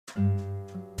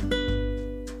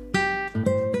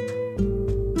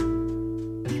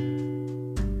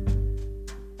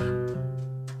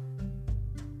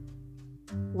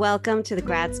Welcome to the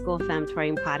Grad School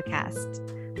Femtoring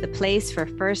Podcast, the place for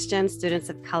first-gen students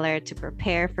of color to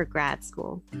prepare for grad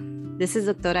school. This is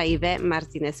Doctora Yvette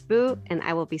Martinez-Fu, and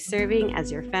I will be serving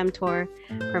as your femtor,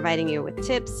 providing you with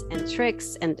tips and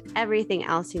tricks and everything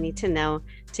else you need to know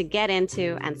to get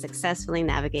into and successfully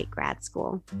navigate grad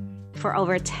school. For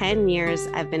over 10 years,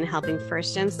 I've been helping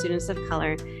first-gen students of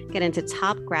color get into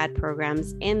top grad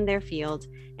programs in their field,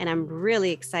 and I'm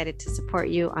really excited to support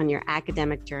you on your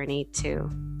academic journey too.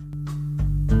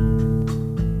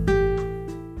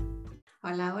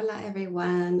 Hola, hola,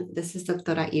 everyone. This is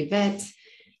Doctora Yvette.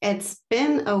 It's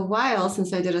been a while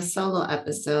since I did a solo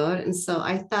episode, and so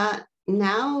I thought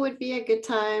now would be a good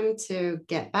time to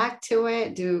get back to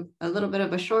it, do a little bit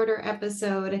of a shorter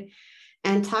episode,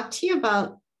 and talk to you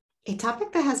about a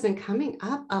topic that has been coming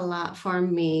up a lot for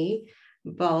me,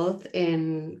 both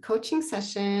in coaching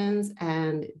sessions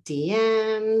and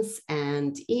DMs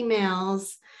and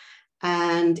emails.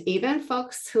 And even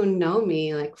folks who know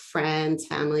me, like friends,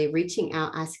 family, reaching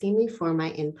out, asking me for my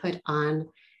input on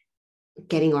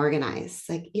getting organized.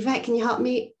 Like, Yvette, can you help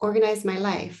me organize my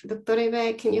life? Doctora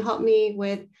Yvette, can you help me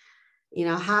with,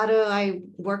 how do I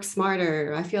work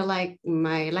smarter? I feel like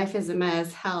my life is a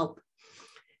mess, help.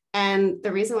 And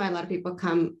the reason why a lot of people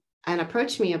come and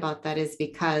approach me about that is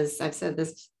because I've said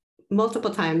this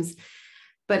multiple times,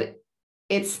 but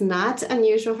it's not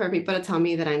unusual for people to tell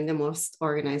me that I'm the most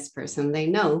organized person they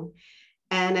know.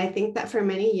 And I think that for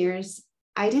many years,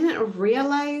 I didn't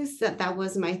realize that that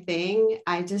was my thing.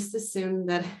 I just assumed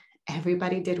that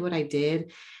everybody did what I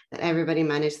did, that everybody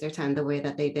managed their time the way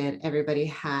that they did. Everybody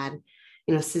had,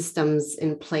 systems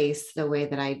in place the way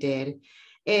that I did.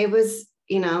 It was,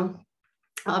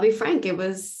 I'll be frank, it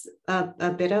was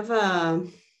a bit of a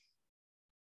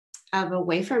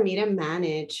way for me to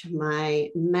manage my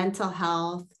mental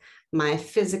health, my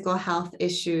physical health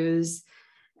issues.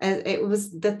 It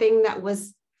was the thing that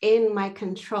was in my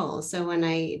control. So when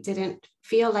I didn't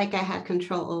feel like I had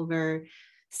control over,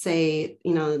 say,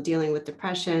 dealing with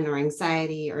depression or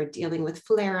anxiety or dealing with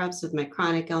flare-ups with my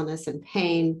chronic illness and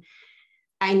pain,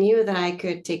 I knew that I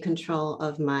could take control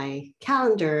of my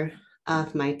calendar,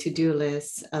 of my to-do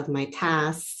list, of my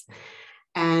tasks,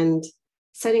 and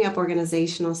setting up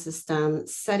organizational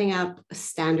systems, setting up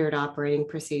standard operating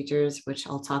procedures, which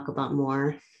I'll talk about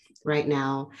more right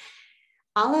now.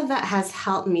 All of that has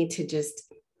helped me to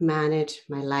just manage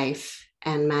my life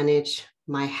and manage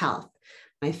my health,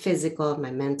 my physical, my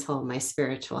mental, my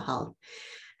spiritual health.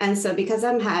 And so because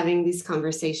I'm having these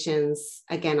conversations,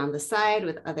 again, on the side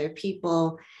with other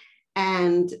people,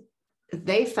 and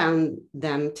they found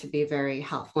them to be very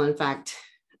helpful. In fact,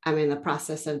 I'm in the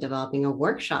process of developing a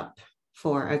workshop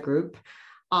for a group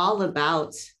all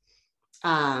about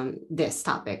this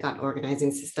topic on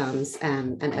organizing systems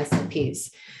and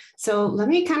SOPs. So let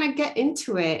me kind of get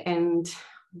into it and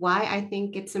why I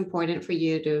think it's important for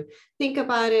you to think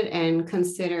about it and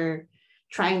consider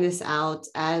trying this out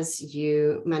as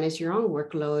you manage your own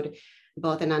workload,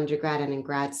 both in undergrad and in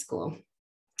grad school.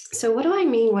 So what do I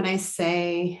mean when I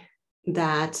say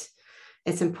that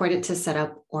it's important to set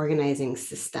up organizing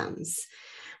systems?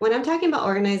 When I'm talking about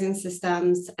organizing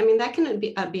systems, that can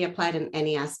be applied in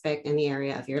any aspect, any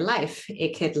area of your life.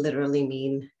 It could literally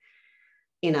mean,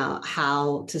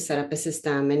 how to set up a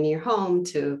system in your home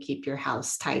to keep your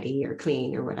house tidy or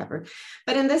clean or whatever.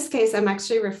 But in this case, I'm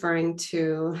actually referring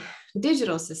to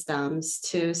digital systems,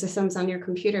 to systems on your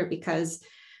computer, because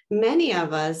many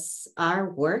of us, our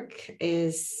work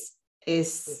is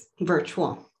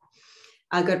virtual.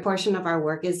 A good portion of our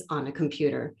work is on a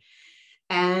computer.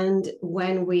 And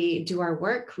when we do our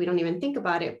work, we don't even think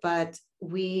about it, but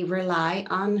we rely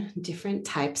on different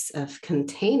types of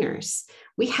containers.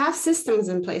 We have systems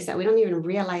in place that we don't even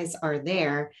realize are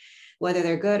there, whether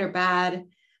they're good or bad.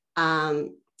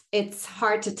 It's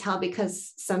hard to tell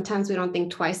because sometimes we don't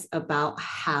think twice about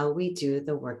how we do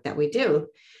the work that we do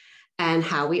and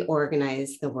how we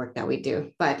organize the work that we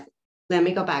do. But let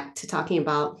me go back to talking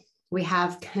about, we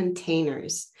have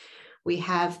containers. We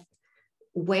have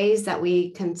ways that we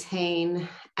contain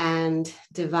and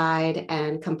divide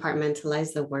and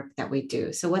compartmentalize the work that we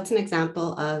do. So what's an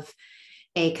example of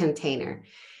a container?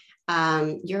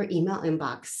 Your email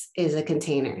inbox is a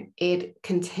container. It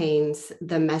contains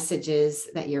the messages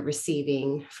that you're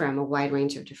receiving from a wide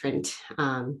range of different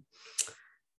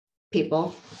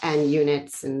people and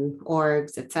units and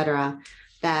orgs, et cetera,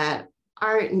 that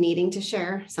are needing to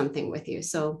share something with you.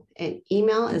 So an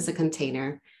email is a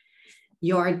container.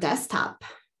 Your desktop,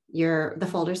 the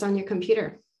folders on your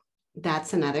computer,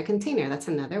 that's another container. That's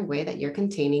another way that you're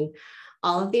containing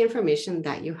all of the information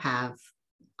that you have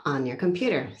on your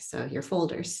computer. So your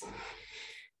folders.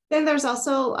 Then there's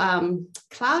also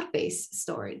cloud-based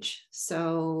storage.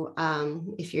 So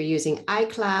if you're using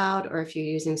iCloud or if you're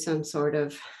using some sort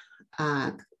of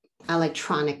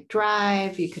electronic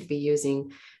drive, you could be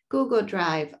using Google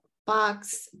Drive,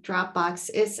 Dropbox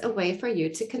is a way for you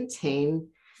to contain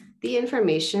the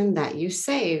information that you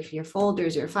save, your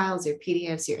folders, your files, your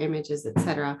PDFs, your images,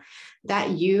 etc.,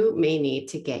 that you may need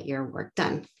to get your work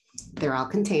done. They're all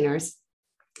containers.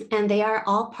 And they are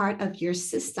all part of your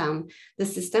system, the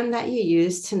system that you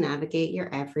use to navigate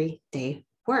your everyday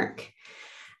work.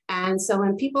 And so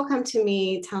when people come to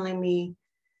me telling me,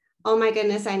 oh my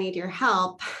goodness, I need your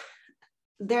help,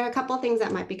 there are a couple of things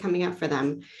that might be coming up for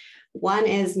them. One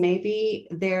is maybe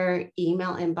their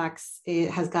email inbox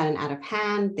has gotten out of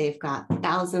hand. They've got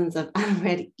thousands of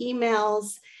unread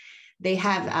emails. They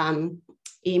have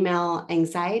email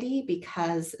anxiety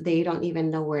because they don't even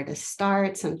know where to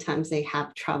start. Sometimes they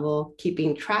have trouble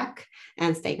keeping track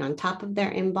and staying on top of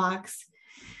their inbox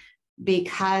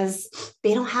because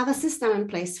they don't have a system in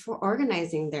place for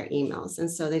organizing their emails.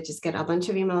 And so they just get a bunch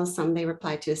of emails. Some they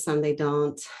reply to, some they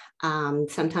don't.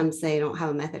 Sometimes they don't have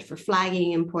a method for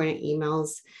flagging important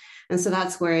emails. And so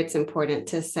that's where it's important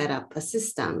to set up a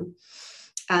system.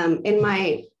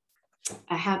 I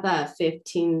have a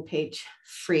 15-page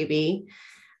freebie,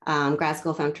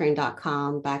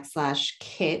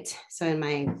 gradschoolfemtraining.com/kit. So in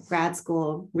my grad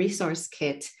school resource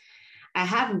kit, I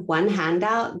have one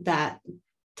handout that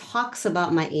talks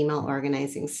about my email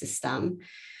organizing system.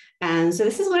 And so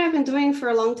this is what I've been doing for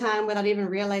a long time without even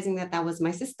realizing that that was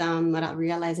my system, without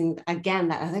realizing, again,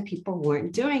 that other people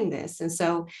weren't doing this. And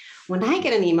so when I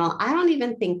get an email, I don't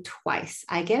even think twice.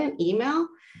 I get an email,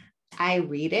 I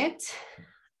read it,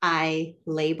 I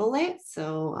label it.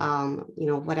 So,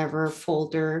 whatever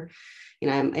folder,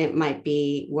 it might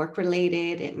be work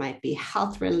related, it might be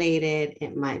health related,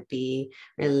 it might be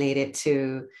related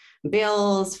to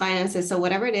bills, finances. So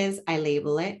whatever it is, I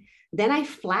label it. Then I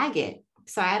flag it.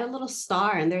 So I add a little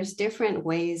star, and there's different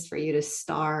ways for you to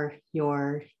star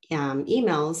your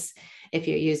emails if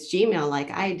you use Gmail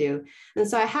like I do. And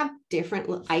so I have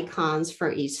different icons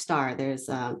for each star. There's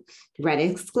a red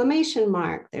exclamation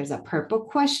mark. There's a purple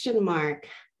question mark.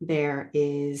 There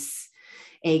is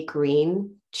a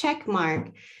green check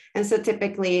mark. And so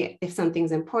typically, if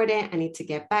something's important, I need to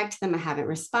get back to them, I haven't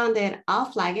responded, I'll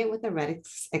flag it with a red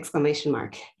exclamation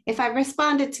mark. If I've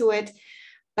responded to it,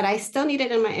 but I still need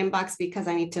it in my inbox because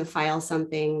I need to file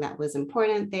something that was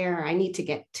important there, I need to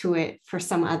get to it for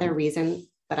some other reason,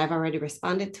 but I've already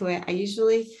responded to it, I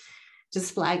usually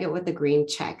just flag it with a green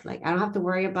check. Like, I don't have to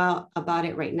worry about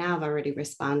it right now, I've already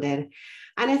responded.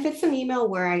 And if it's an email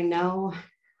where I know,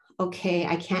 okay,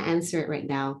 I can't answer it right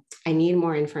now, I need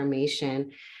more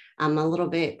information, I'm a little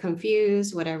bit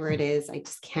confused, whatever it is, I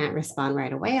just can't respond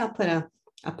right away, I'll put a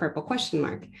purple question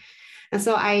mark. And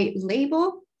so I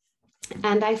label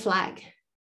and I flag.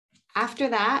 After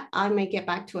that, I may get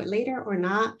back to it later or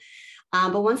not.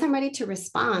 But once I'm ready to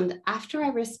respond, after I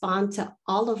respond to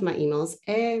all of my emails,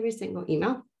 every single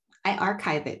email, I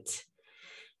archive it.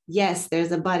 Yes,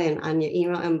 there's a button on your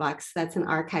email inbox. That's an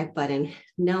archive button.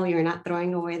 No, you're not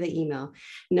throwing away the email.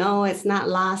 No, it's not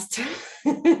lost.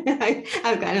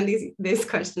 I've gotten these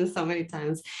questions so many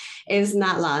times. It's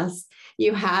not lost.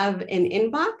 You have an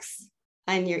inbox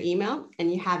on your email,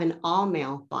 and you have an all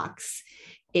mail box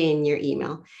in your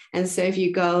email. And so if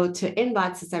you go to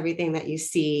inbox, it's everything that you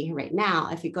see right now.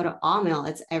 If you go to all mail,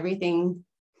 it's everything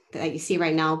that you see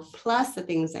right now, plus the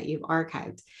things that you've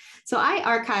archived. So I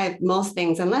archive most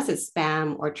things, unless it's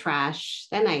spam or trash,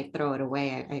 then I throw it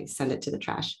away. I send it to the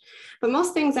trash. But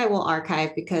most things I will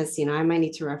archive because, I might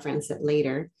need to reference it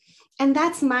later. And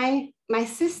that's my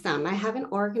system. I have an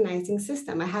organizing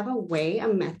system. I have a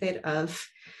method of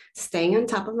staying on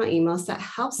top of my emails that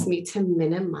helps me to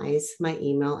minimize my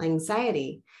email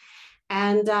anxiety.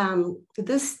 And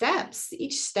the steps,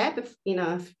 each step,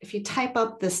 if you type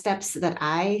up the steps that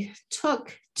I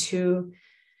took to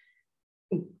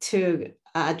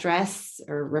address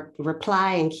or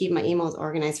reply and keep my emails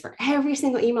organized for every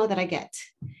single email that I get,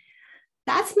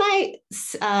 that's my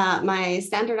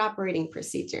standard operating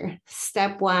procedure.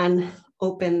 Step 1,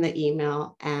 open the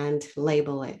email and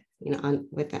label it,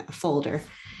 with a folder.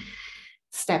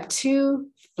 Step 2,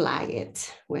 flag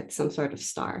it with some sort of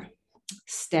star.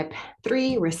 Step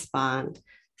 3, respond.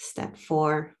 Step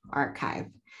 4, archive.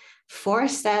 4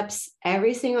 steps,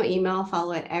 every single email,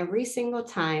 follow it every single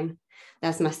time.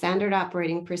 That's my standard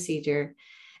operating procedure.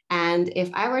 And if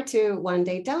I were to one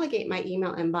day delegate my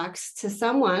email inbox to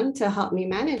someone to help me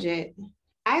manage it,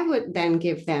 I would then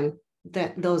give them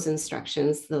those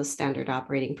instructions, those standard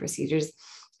operating procedures.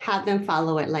 have them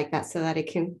follow it like that so that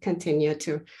it can continue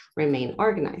to remain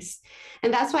organized.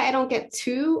 And that's why I don't get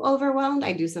too overwhelmed.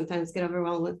 I do sometimes get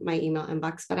overwhelmed with my email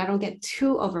inbox, but I don't get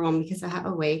too overwhelmed because I have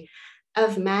a way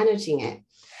of managing it.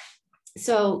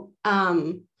 So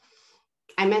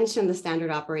I mentioned the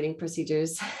standard operating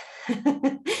procedures,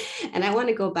 and I want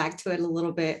to go back to it a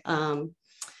little bit.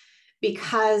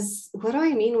 Because what do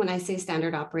I mean when I say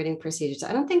standard operating procedures?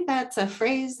 I don't think that's a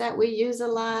phrase that we use a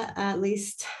lot. At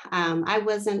least I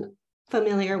wasn't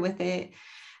familiar with it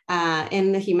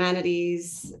in the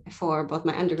humanities for both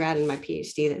my undergrad and my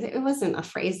PhD. It wasn't a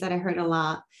phrase that I heard a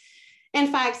lot. In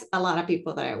fact, a lot of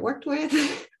people that I worked with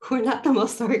were not the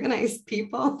most organized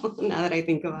people, now that I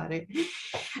think about it.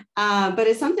 But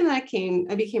it's something that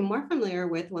I became more familiar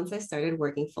with once I started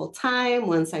working full time,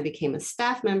 once I became a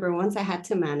staff member, once I had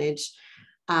to manage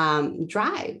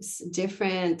drives,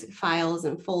 different files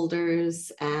and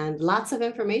folders, and lots of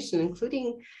information,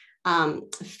 including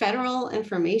federal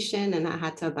information, and I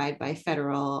had to abide by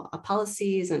federal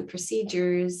policies and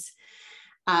procedures.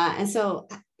 And so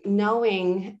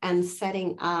knowing and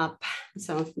setting up,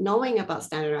 so knowing about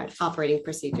standard operating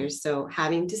procedures, so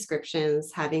having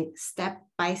descriptions, having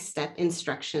step-by-step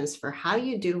instructions for how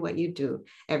you do what you do,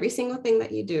 every single thing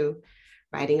that you do,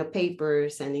 writing a paper,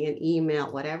 sending an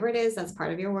email, whatever it is that's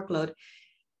part of your workload,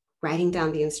 writing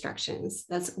down the instructions.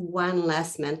 That's one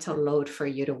less mental load for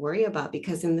you to worry about,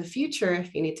 because in the future,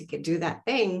 if you need to do that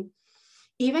thing,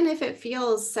 even if it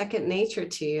feels second nature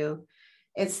to you,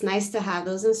 it's nice to have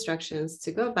those instructions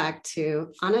to go back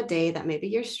to on a day that maybe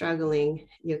you're struggling,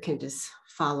 you can just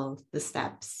follow the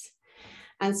steps.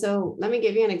 And so let me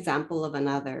give you an example of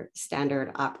another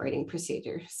standard operating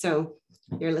procedure. So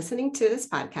you're listening to this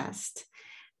podcast.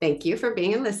 Thank you for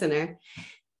being a listener.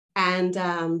 And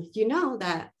you know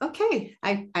that, okay,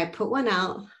 I put one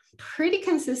out pretty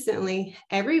consistently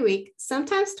every week,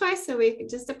 sometimes twice a week,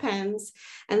 it just depends.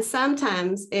 And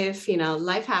sometimes if,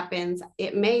 life happens,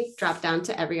 it may drop down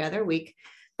to every other week,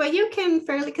 but you can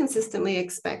fairly consistently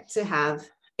expect to have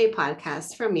a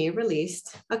podcast from me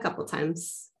released a couple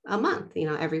times a month,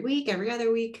 every week, every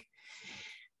other week.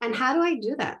 And how do I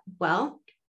do that? Well,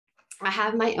 I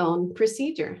have my own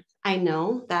procedure. I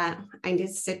know that I need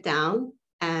to sit down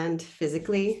and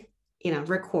physically,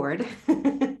 record,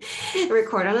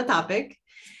 record on a topic.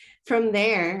 From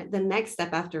there, the next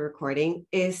step after recording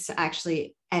is to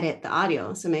actually edit the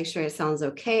audio. So make sure it sounds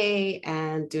okay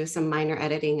and do some minor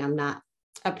editing. I'm not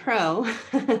a pro,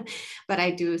 but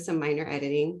I do some minor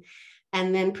editing,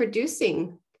 and then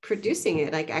producing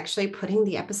it, like actually putting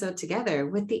the episode together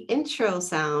with the intro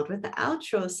sound, with the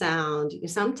outro sound.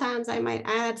 Sometimes I might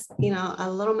add, a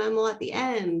little memo at the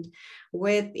end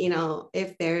with,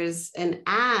 if there's an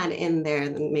ad in there,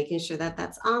 then making sure that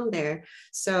that's on there.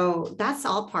 So that's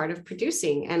all part of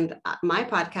producing. And my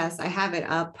podcast, I have it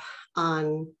up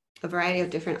on a variety of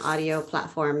different audio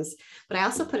platforms, but I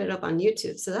also put it up on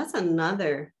YouTube. So that's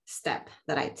another step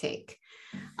that I take.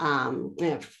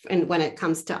 And when it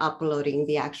comes to uploading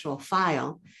the actual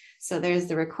file. So there's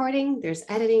the recording, there's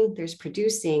editing, there's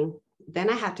producing. Then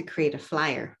I have to create a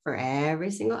flyer for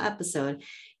every single episode.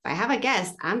 If I have a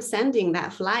guest, I'm sending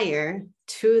that flyer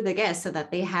to the guest so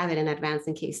that they have it in advance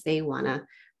in case they want to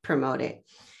promote it.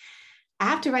 I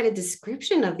have to write a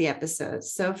description of the episode.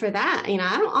 So for that, I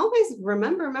don't always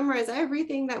memorize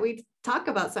everything that we talk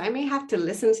about. So I may have to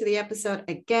listen to the episode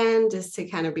again, just to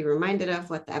kind of be reminded of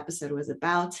what the episode was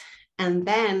about. And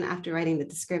then after writing the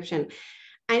description,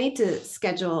 I need to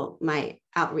schedule my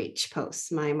outreach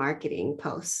posts, my marketing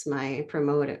posts, my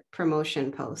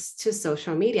promotion posts to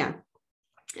social media.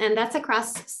 And that's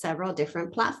across several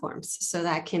different platforms. So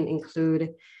that can include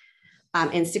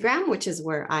Instagram, which is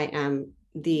where I am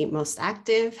the most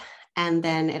active. And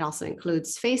then it also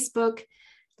includes Facebook,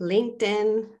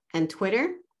 LinkedIn, and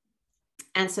Twitter.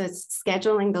 And so it's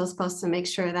scheduling those posts to make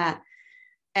sure that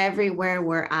everywhere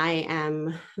where I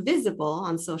am visible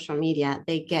on social media,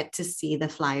 they get to see the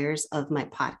flyers of my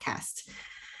podcast.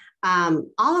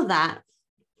 All of that,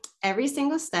 every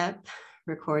single step,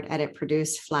 record, edit,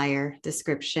 produce, flyer,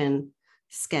 description,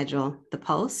 schedule the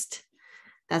post.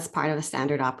 That's part of a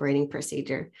standard operating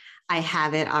procedure. I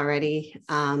have it already,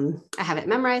 I have it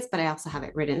memorized, but I also have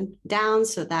it written down.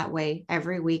 So that way,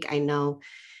 every week I know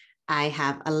I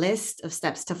have a list of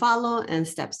steps to follow and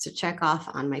steps to check off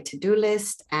on my to-do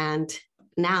list. And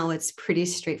now it's pretty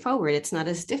straightforward. It's not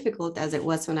as difficult as it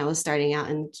was when I was starting out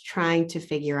and trying to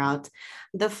figure out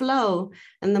the flow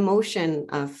and the motion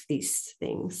of these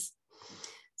things.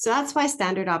 So that's why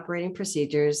standard operating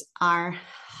procedures are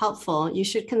helpful. You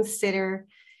should consider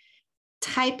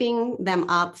typing them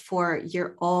up for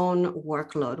your own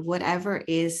workload, whatever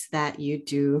is that you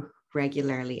do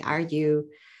regularly. Are you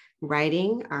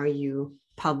writing? Are you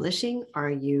publishing? Are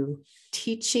you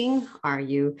teaching? Are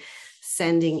you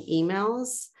sending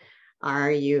emails?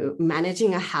 Are you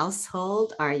managing a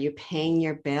household? Are you paying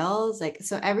your bills? Like,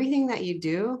 so everything that you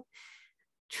do,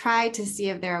 try to see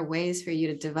if there are ways for you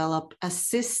to develop a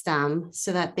system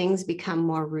so that things become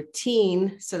more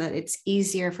routine, so that it's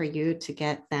easier for you to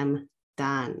get them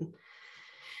done.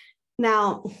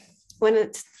 Now, when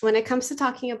it comes to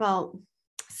talking about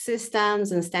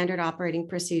systems and standard operating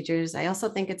procedures, I also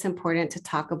think it's important to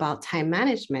talk about time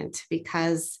management,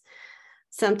 because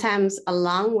sometimes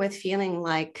along with feeling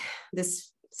like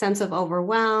this sense of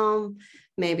overwhelm,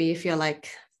 maybe you feel like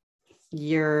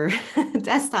your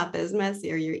desktop is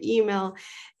messy or your email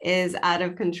is out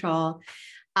of control.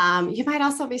 You might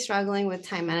also be struggling with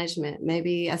time management,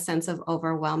 maybe a sense of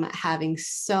overwhelm at having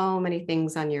so many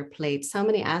things on your plate, so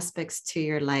many aspects to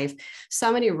your life,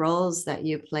 so many roles that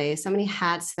you play, so many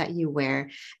hats that you wear.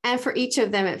 And for each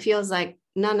of them, it feels like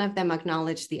none of them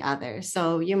acknowledge the other.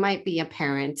 So you might be a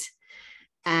parent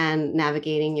and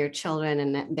navigating your children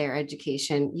and their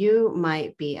education. You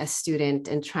might be a student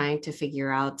and trying to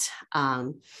figure out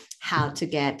how to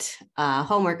get a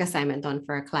homework assignment done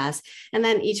for a class. And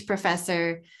then each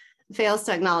professor fails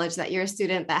to acknowledge that you're a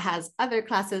student that has other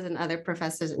classes and other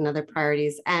professors and other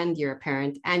priorities, and you're a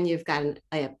parent, and you've got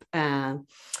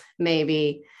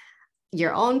maybe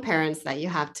your own parents that you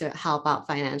have to help out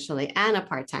financially, and a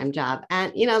part-time job.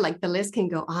 And, you know, like the list can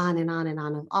go on and on and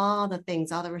on of all the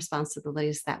things, all the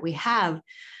responsibilities that we have.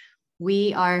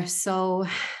 We are so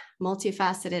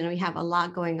multifaceted and we have a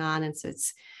lot going on. And so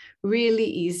it's really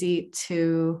easy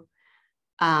to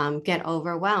get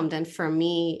overwhelmed. And for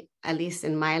me, at least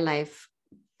in my life,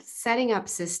 setting up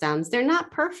systems, they're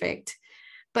not perfect,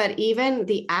 but even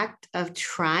the act of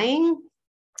trying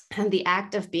and the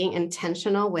act of being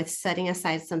intentional with setting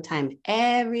aside some time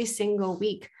every single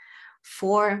week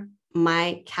for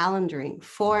my calendaring,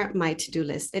 for my to-do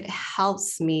list, it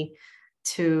helps me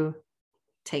to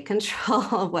take control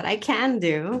of what I can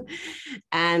do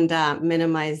and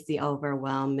minimize the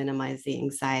overwhelm, minimize the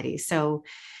anxiety. So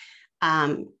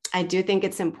I do think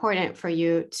it's important for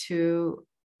you to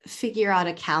figure out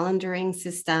a calendaring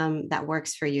system that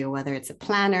works for you, whether it's a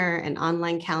planner, an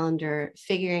online calendar,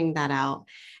 figuring that out,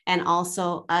 and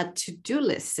also a to-do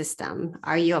list system.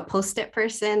 Are you a Post-it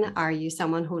person? Are you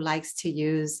someone who likes to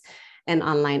use an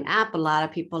online app? A lot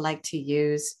of people like to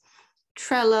use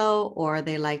Trello, or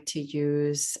they like to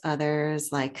use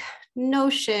others like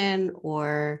Notion,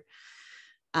 or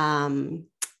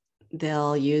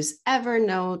they'll use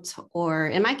Evernote, or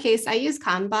in my case, I use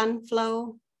Kanban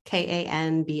Flow,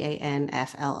 Kanbanflow.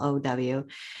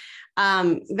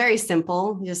 Very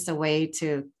simple, just a way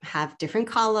to have different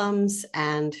columns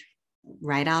and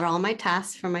write out all my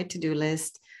tasks for my to-do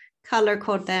list, color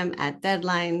code them at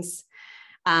deadlines.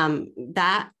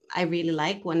 That I really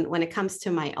like. When it comes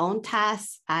to my own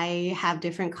tasks, I have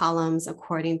different columns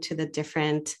according to the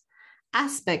different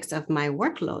aspects of my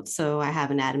workload. So I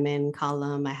have an admin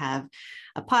column, I have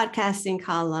a podcasting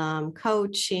column,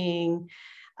 coaching,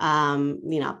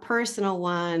 personal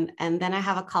one. And then I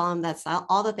have a column that's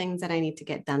all the things that I need to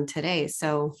get done today.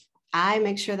 So I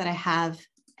make sure that I have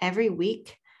every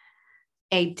week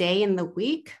a day in the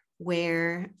week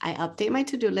where I update my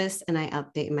to-do list and I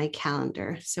update my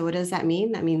calendar. So what does that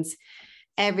mean? That means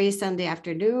every Sunday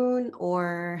afternoon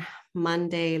or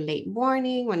Monday late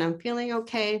morning, when I'm feeling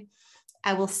okay,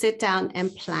 I will sit down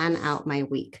and plan out my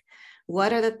week.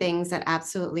 What are the things that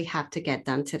absolutely have to get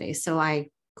done today? So I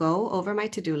go over my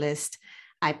to-do list.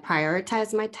 I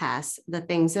prioritize my tasks, the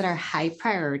things that are high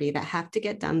priority that have to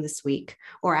get done this week,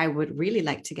 or I would really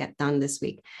like to get done this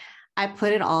week. I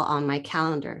put it all on my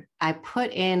calendar. I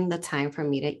put in the time for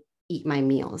me to eat my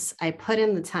meals. I put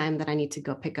in the time that I need to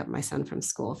go pick up my son from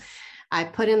school. I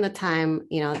put in the time,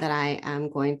 that I am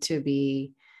going to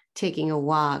be taking a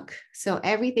walk. So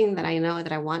everything that I know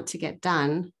that I want to get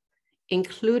done,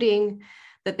 including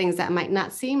the things that might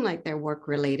not seem like they're work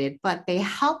related, but they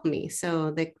help me.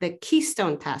 So the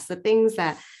keystone tasks, the things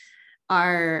that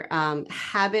are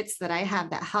habits that I have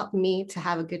that help me to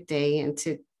have a good day and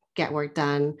to get work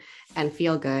done and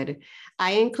feel good,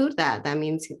 I include that. That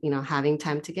means, having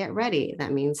time to get ready.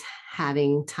 That means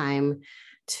having time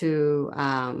to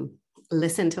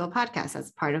listen to a podcast.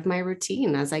 That's part of my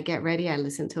routine. As I get ready, I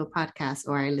listen to a podcast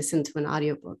or I listen to an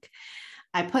audiobook.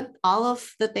 I put all of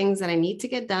the things that I need to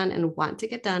get done and want to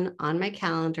get done on my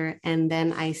calendar. And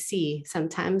then I see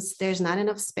sometimes there's not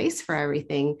enough space for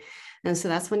everything. And so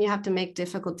that's when you have to make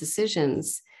difficult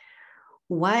decisions.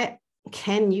 What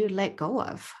can you let go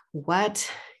of? What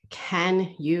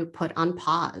can you put on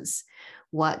pause?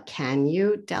 What can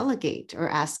you delegate or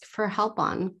ask for help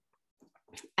on?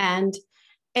 And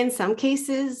in some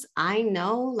cases, I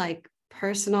know like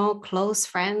personal close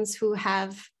friends who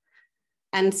have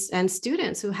and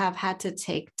students who have had to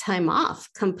take time off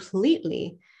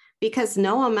completely because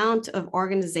no amount of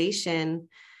organization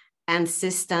and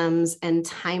systems and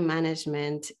time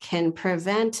management can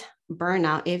prevent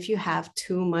burnout if you have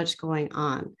too much going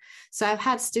on. So I've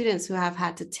had students who have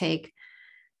had to take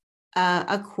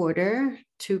a quarter,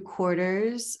 2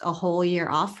 quarters, a whole year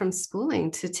off from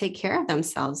schooling to take care of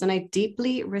themselves. And I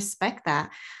deeply respect that.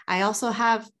 I also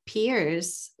have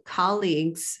peers,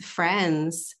 colleagues,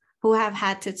 friends who have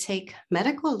had to take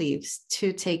medical leaves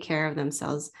to take care of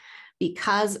themselves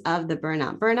because of the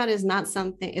burnout. Burnout is not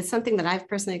something, it's something that I've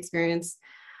personally experienced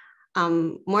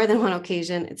more than one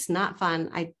occasion. It's not fun.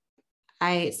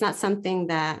 It's not something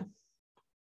that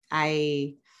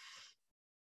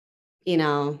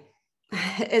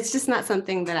it's just not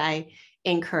something that I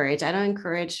encourage. I don't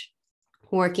encourage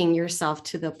working yourself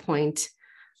to the point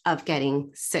of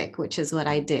getting sick, which is what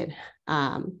I did.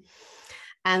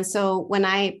 And so when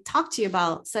I talk to you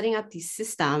about setting up these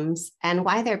systems and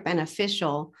why they're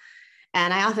beneficial,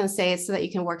 and I often say it's so that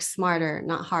you can work smarter,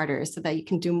 not harder, so that you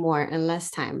can do more in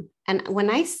less time. And when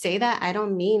I say that, I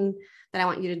don't mean that I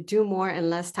want you to do more in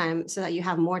less time so that you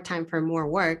have more time for more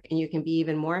work and you can be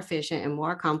even more efficient and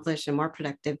more accomplished and more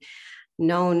productive.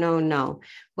 No, no, no.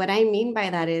 What I mean by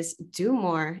that is do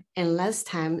more in less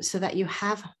time so that you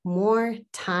have more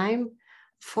time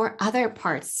for other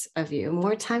parts of you,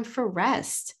 more time for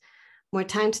rest, more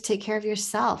time to take care of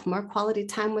yourself, more quality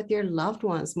time with your loved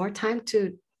ones, more time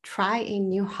to try a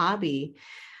new hobby,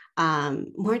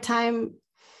 more time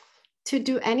to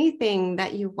do anything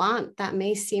that you want that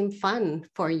may seem fun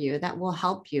for you, that will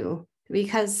help you.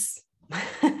 Because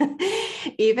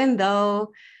even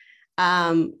though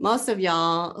most of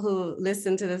y'all who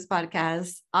listen to this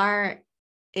podcast are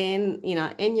in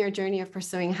your journey of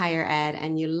pursuing higher ed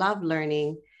and you love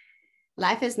learning,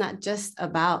 life is not just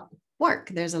about work.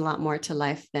 There's a lot more to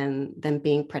life than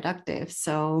being productive.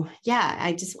 So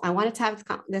yeah, I wanted to have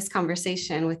this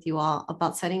conversation with you all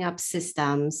about setting up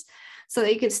systems so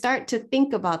that you can start to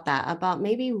think about that, about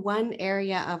maybe one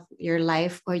area of your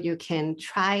life where you can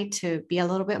try to be a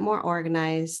little bit more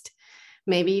organized.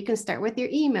 Maybe you can start with your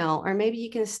email, or maybe you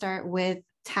can start with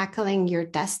tackling your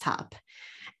desktop,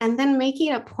 and then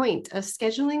making a point of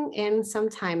scheduling in some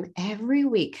time every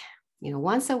week,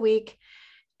 once a week,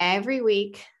 every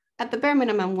week, at the bare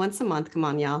minimum, once a month. Come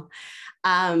on, y'all.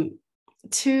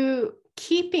 To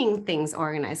keeping things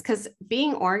organized, because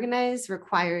being organized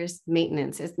requires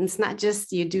maintenance. It's not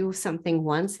just you do something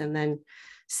once and then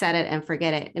set it and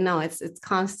forget it. No, it's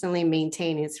constantly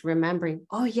maintaining. It's remembering,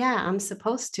 oh yeah, I'm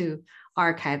supposed to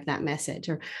archive that message,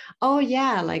 or oh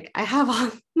yeah, like I have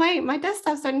all my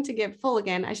desktop starting to get full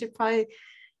again. I should probably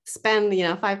spend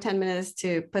 5-10 minutes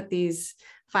to put these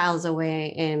files away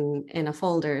in a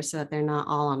folder so that they're not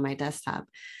all on my desktop.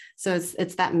 So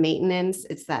it's that maintenance,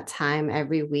 it's that time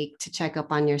every week to check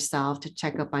up on yourself, to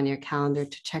check up on your calendar,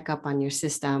 to check up on your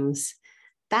systems.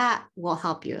 That will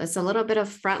help you. It's a little bit of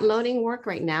front loading work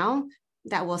right now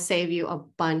that will save you a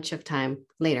bunch of time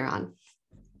later on.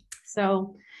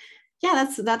 So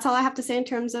yeah, that's all I have to say in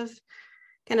terms of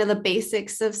kind of the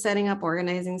basics of setting up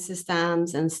organizing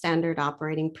systems and standard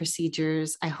operating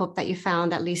procedures. I hope that you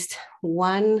found at least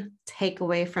one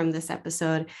takeaway from this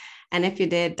episode. And if you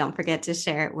did, don't forget to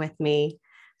share it with me.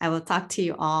 I will talk to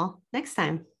you all next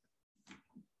time.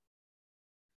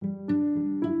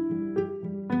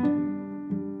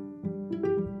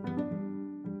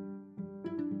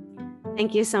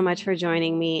 Thank you so much for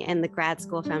joining me in the Grad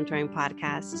School Femtoring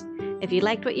podcast. If you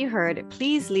liked what you heard,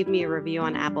 please leave me a review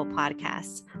on Apple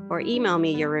Podcasts or email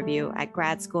me your review at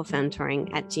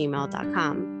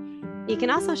gradschoolfemtoring@gmail.com. You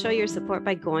can also show your support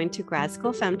by going to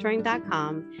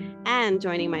gradschoolfemtoring.com and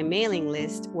joining my mailing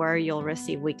list, where you'll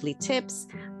receive weekly tips,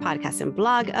 podcast and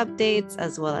blog updates,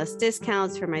 as well as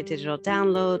discounts for my digital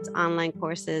downloads, online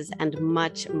courses, and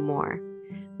much more.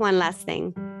 One last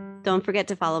thing. Don't forget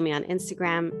to follow me on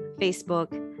Instagram,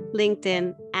 Facebook,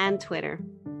 LinkedIn, and Twitter.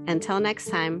 Until next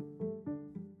time.